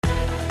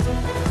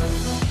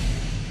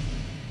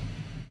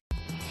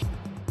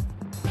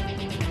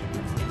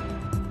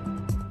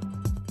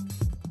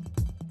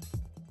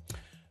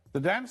The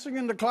dancing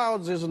in the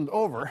clouds isn't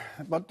over,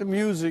 but the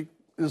music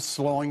is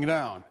slowing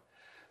down.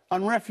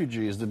 On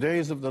refugees, the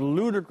days of the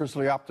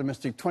ludicrously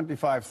optimistic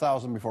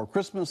 25,000 before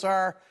Christmas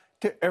are,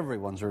 to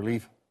everyone's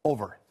relief,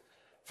 over.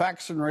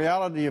 Facts and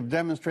reality have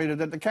demonstrated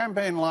that the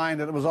campaign line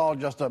that it was all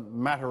just a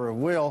matter of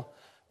will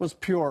was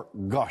pure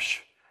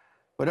gush.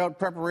 Without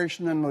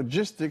preparation and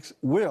logistics,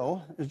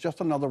 will is just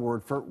another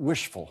word for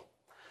wishful.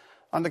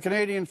 On the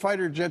Canadian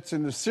fighter jets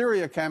in the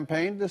Syria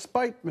campaign,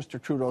 despite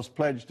Mr. Trudeau's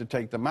pledge to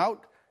take them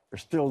out, they're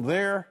still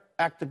there,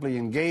 actively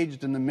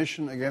engaged in the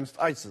mission against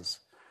ISIS.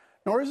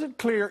 Nor is it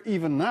clear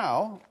even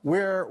now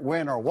where,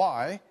 when, or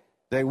why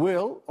they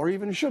will, or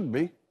even should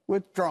be,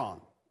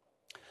 withdrawn.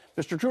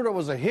 Mr. Trudeau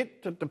was a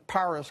hit at the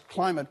Paris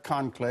climate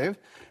conclave,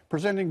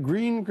 presenting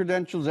green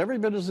credentials every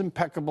bit as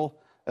impeccable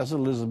as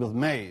Elizabeth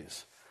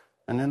May's.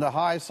 And in the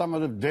high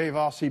summit of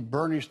Davos, he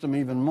burnished them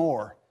even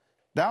more,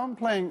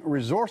 downplaying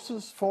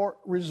resources for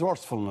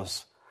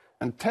resourcefulness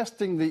and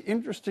testing the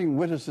interesting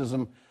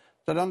witticism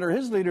that under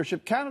his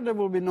leadership, Canada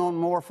will be known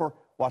more for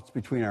what's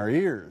between our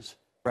ears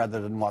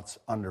rather than what's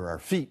under our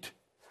feet.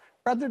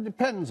 Rather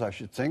depends, I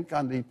should think,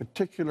 on the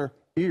particular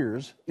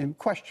ears in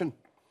question.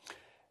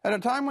 At a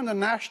time when the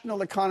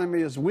national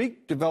economy is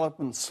weak,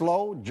 development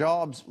slow,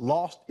 jobs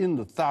lost in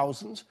the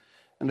thousands,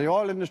 and the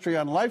oil industry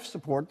on life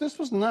support, this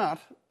was not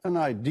an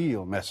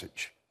ideal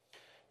message.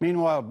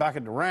 Meanwhile, back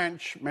at the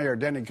ranch, Mayor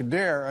Denny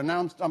Coderre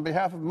announced on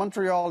behalf of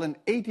Montreal and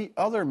 80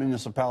 other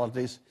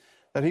municipalities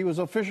that he was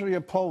officially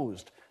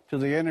opposed to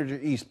the Energy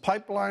East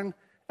pipeline,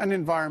 and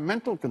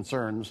environmental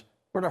concerns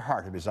were the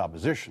heart of his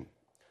opposition.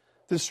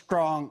 This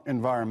strong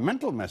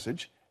environmental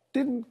message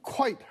didn't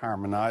quite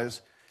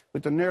harmonize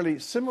with the nearly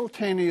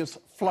simultaneous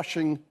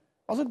flushing,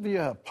 was it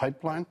via a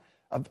pipeline,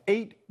 of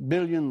 8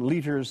 billion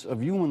litres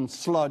of human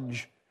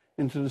sludge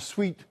into the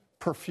sweet,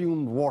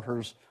 perfumed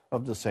waters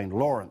of the St.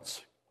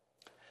 Lawrence.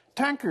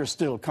 Tankers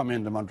still come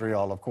into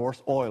Montreal, of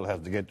course. Oil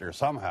has to get there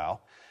somehow.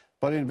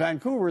 But in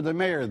Vancouver, the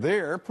mayor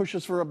there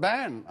pushes for a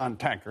ban on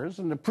tankers,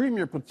 and the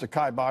premier puts the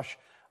kibosh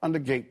on the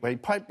Gateway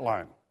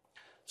pipeline.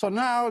 So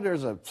now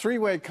there's a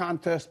three-way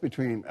contest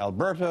between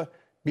Alberta,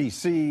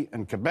 BC,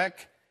 and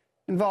Quebec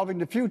involving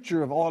the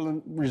future of oil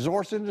and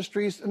resource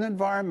industries and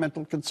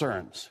environmental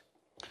concerns.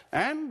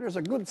 And there's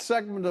a good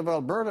segment of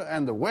Alberta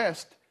and the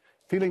West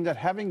feeling that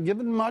having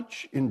given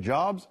much in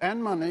jobs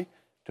and money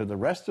to the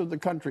rest of the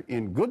country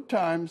in good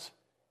times,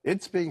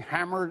 it's being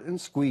hammered and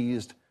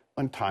squeezed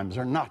when times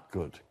are not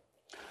good.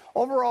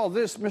 Over all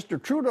this,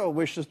 Mr. Trudeau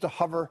wishes to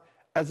hover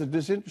as a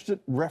disinterested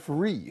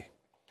referee.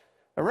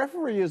 A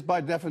referee is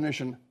by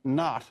definition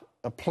not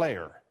a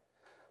player.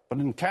 But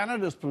in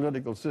Canada's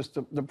political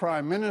system, the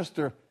Prime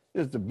Minister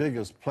is the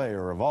biggest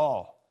player of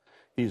all.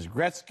 He's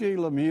Gretzky,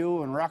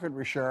 Lemieux, and Rocket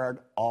Richard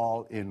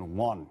all in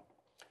one.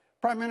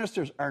 Prime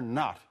Ministers are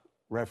not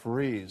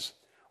referees.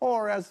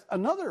 Or, as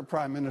another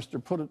Prime Minister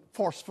put it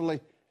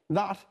forcefully,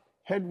 not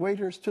head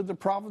waiters to the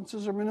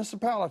provinces or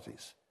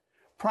municipalities.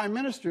 Prime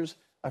Ministers,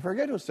 I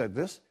forget who said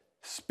this,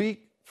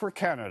 speak for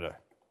Canada.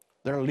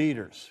 They're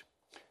leaders.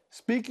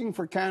 Speaking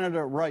for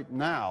Canada right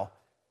now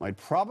might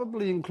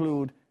probably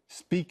include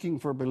speaking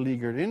for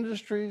beleaguered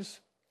industries,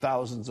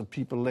 thousands of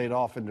people laid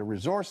off in the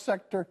resource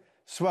sector,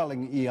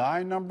 swelling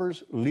EI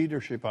numbers,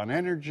 leadership on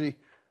energy,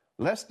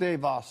 less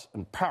Davos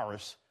and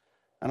Paris,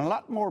 and a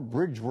lot more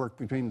bridge work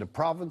between the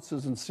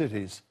provinces and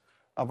cities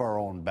of our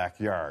own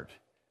backyard.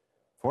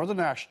 For The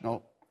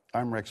National,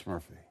 I'm Rex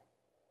Murphy.